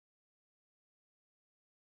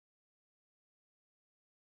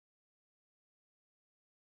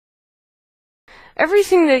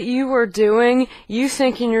Everything that you are doing, you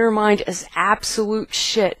think in your mind is absolute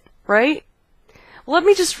shit, right? Let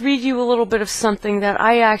me just read you a little bit of something that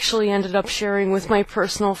I actually ended up sharing with my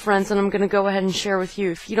personal friends, and I'm going to go ahead and share with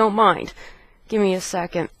you, if you don't mind. Give me a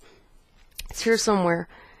second. It's here somewhere.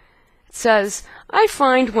 It says, I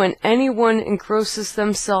find when anyone engrosses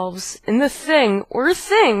themselves in the thing or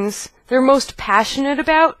things they're most passionate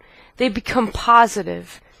about, they become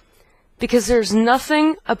positive, because there's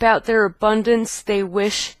nothing about their abundance they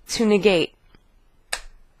wish to negate.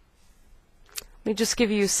 Let me just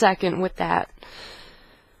give you a second with that.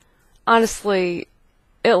 Honestly,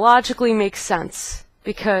 it logically makes sense,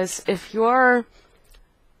 because if you're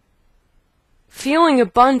feeling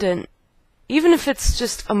abundant, even if it's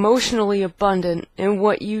just emotionally abundant in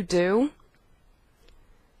what you do,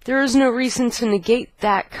 there is no reason to negate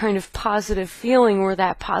that kind of positive feeling or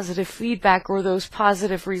that positive feedback or those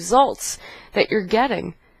positive results that you're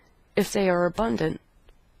getting if they are abundant.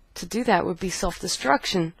 To do that would be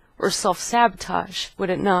self-destruction or self-sabotage, would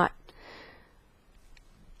it not?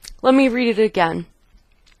 Let me read it again.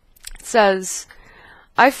 It says,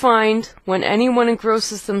 I find when anyone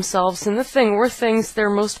engrosses themselves in the thing or things they're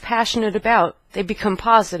most passionate about, they become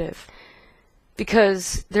positive,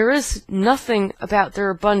 because there is nothing about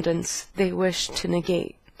their abundance they wish to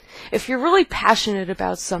negate. If you're really passionate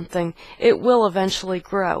about something, it will eventually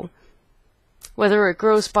grow. Whether it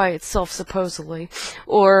grows by itself, supposedly,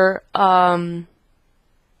 or you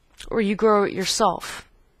grow it yourself.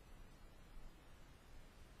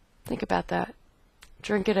 Think about that.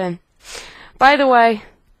 Drink it in. By the way,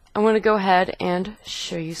 I want to go ahead and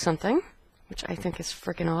show you something, which I think is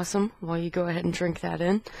freaking awesome, while you go ahead and drink that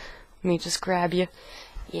in. Let me just grab you.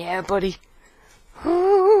 Yeah, buddy.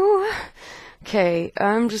 Ooh. Okay,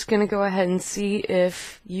 I'm just going to go ahead and see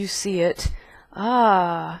if you see it.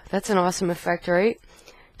 Ah, that's an awesome effect, right?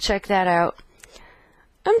 Check that out.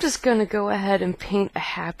 I'm just going to go ahead and paint a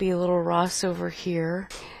happy little Ross over here.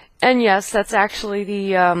 And yes, that's actually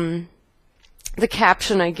the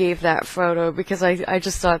caption I gave that photo, because I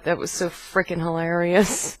just thought that was so freaking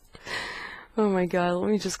hilarious. Oh my god,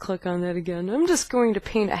 let me just click on that again. I'm just going to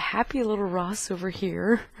paint a happy little Ross over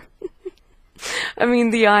here. I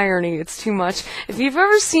mean, the irony, it's too much. If you've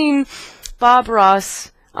ever seen Bob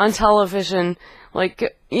Ross on television,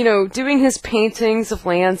 like, you know, doing his paintings of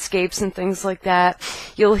landscapes and things like that,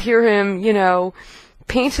 you'll hear him, you know,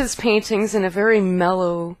 paint his paintings in a very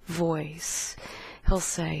mellow voice. He'll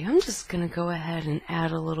say, I'm just going to go ahead and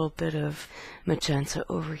add a little bit of magenta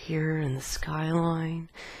over here in the skyline.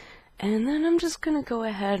 And then I'm just going to go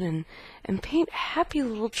ahead and paint a happy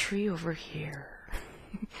little tree over here.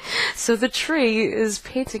 So the tree is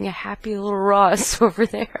painting a happy little Ross over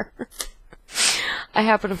there. I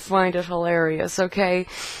happen to find it hilarious, okay?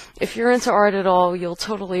 If you're into art at all, you'll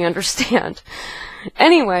totally understand.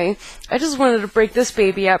 Anyway, I just wanted to break this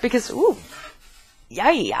baby out because, ooh,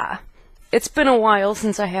 yeah. It's been a while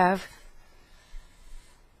since I have.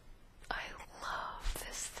 I love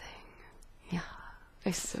this thing. Yeah,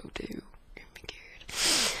 I so do. Oh my God.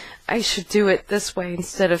 I should do it this way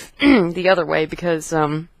instead of the other way, because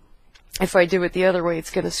if I do it the other way,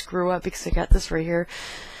 it's going to screw up, because I got this right here.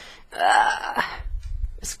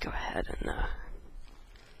 Let's go ahead and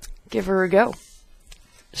give her a go.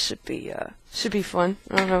 Should be fun.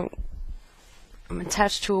 I don't know. I'm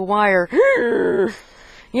attached to a wire.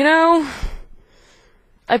 You know,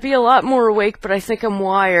 I'd be a lot more awake, but I think I'm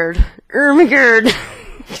wired. Oh my God.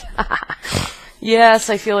 Yes,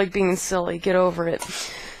 I feel like being silly. Get over it.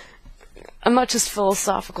 I'm not just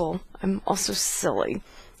philosophical. I'm also silly.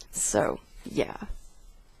 So, yeah.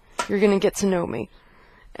 You're gonna get to know me.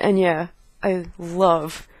 And yeah, I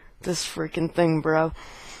love this freaking thing, bro.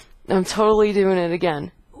 I'm totally doing it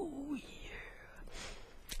again. Oh, yeah.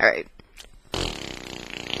 Alright.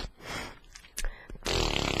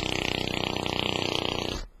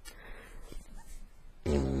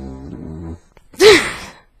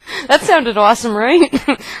 That sounded awesome, right?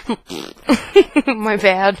 My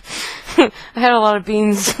bad. I had a lot of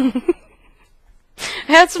beans. I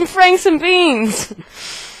had some franks and beans.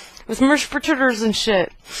 With mashed potatoes and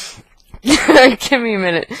shit. Give me a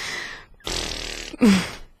minute.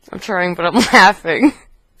 I'm trying, but I'm laughing.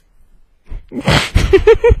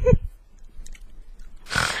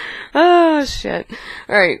 Oh, shit.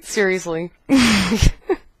 Alright, seriously.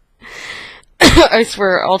 I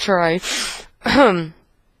swear, I'll try.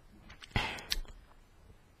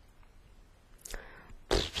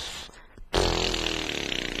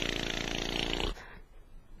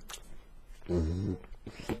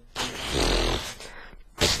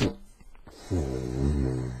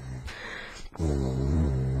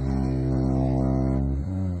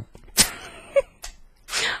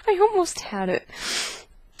 almost had it.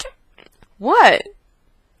 What?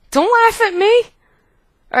 Don't laugh at me!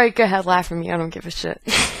 Alright, go ahead, laugh at me. I don't give a shit.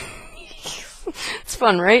 It's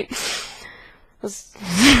fun, right?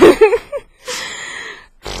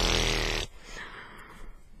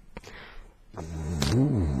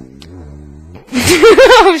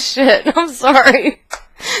 Oh shit, I'm sorry.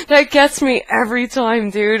 That gets me every time,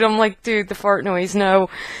 dude. I'm like, dude, the fart noise, no.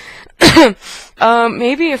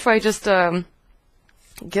 Maybe if I just,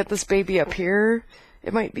 get this baby up here,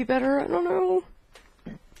 it might be better. I don't know.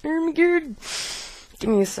 Oh my god.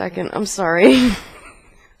 Give me a second. I'm sorry.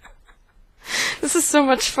 This is so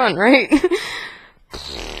much fun, right?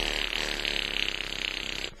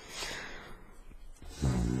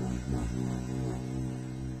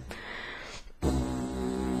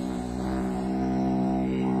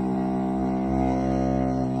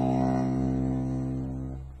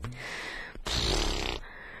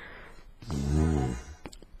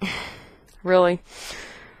 Really?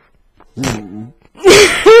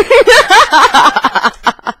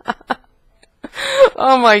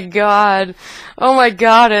 Oh my god. Oh my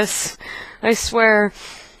goddess. I swear.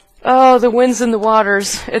 Oh, the winds and the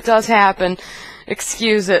waters. It does happen.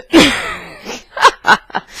 Excuse it.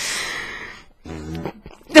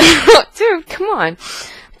 Dude, come on.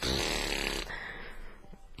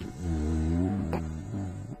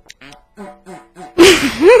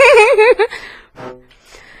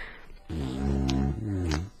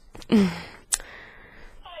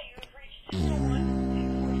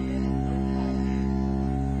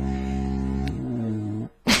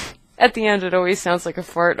 At the end, it always sounds like a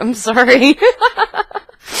fart. I'm sorry.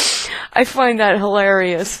 I find that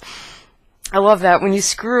hilarious. I love that. When you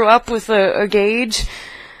screw up with a gauge,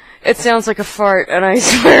 it sounds like a fart, and I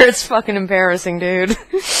swear it's fucking embarrassing, dude.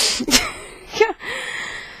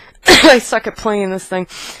 I suck at playing this thing.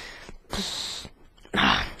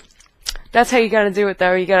 That's how you gotta do it,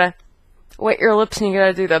 though. You gotta wet your lips and you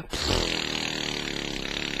gotta do the...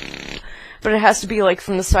 But it has to be, like,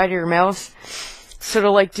 from the side of your mouth. So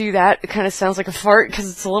to, like, do that, it kind of sounds like a fart because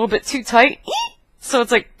it's a little bit too tight. So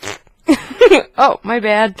it's like... Oh, my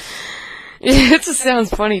bad. It just sounds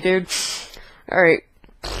funny, dude. Alright.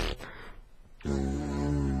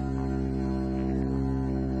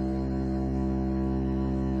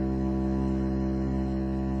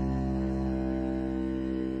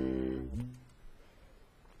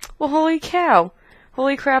 Well, holy cow.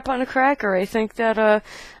 Holy crap on a cracker. I think that, I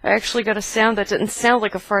actually got a sound that didn't sound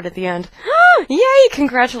like a fart at the end. Yay!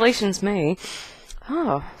 Congratulations, me.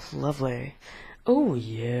 Oh, lovely. Oh,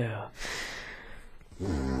 yeah.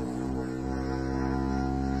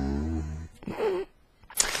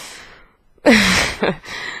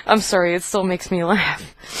 I'm sorry, it still makes me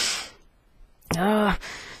laugh.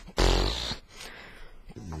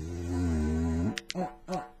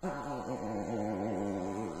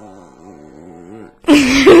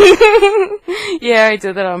 Yeah, I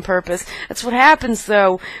did that on purpose. That's what happens,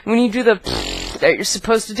 though, when you do the that you're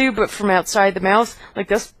supposed to do, but from outside the mouth, like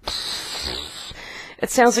this. It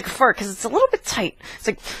sounds like a fart, because it's a little bit tight. It's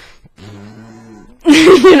like...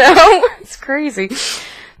 You know? It's crazy.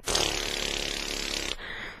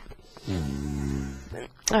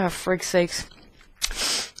 Oh, frig's sakes.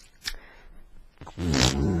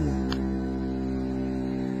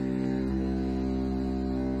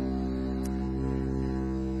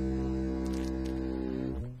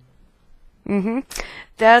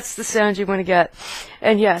 That's the sound you want to get.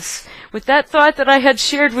 And yes, with that thought that I had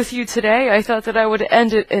shared with you today, I thought that I would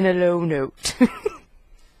end it in a low note.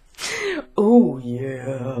 Oh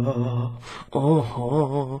yeah.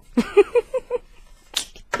 Uh-huh.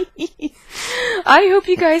 I hope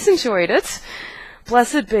you guys enjoyed it.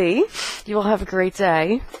 Blessed be. You all have a great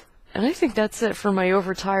day. And I think that's it for my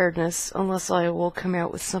overtiredness, unless I will come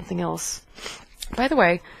out with something else. By the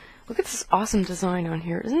way, look at this awesome design on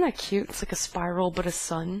here. Isn't that cute? It's like a spiral, but a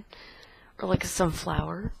sun. Or like a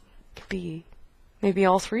sunflower. Could be maybe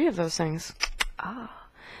all three of those things. Ah.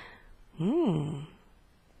 Oh,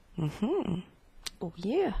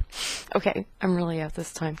 yeah. Okay, I'm really out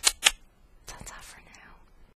this time.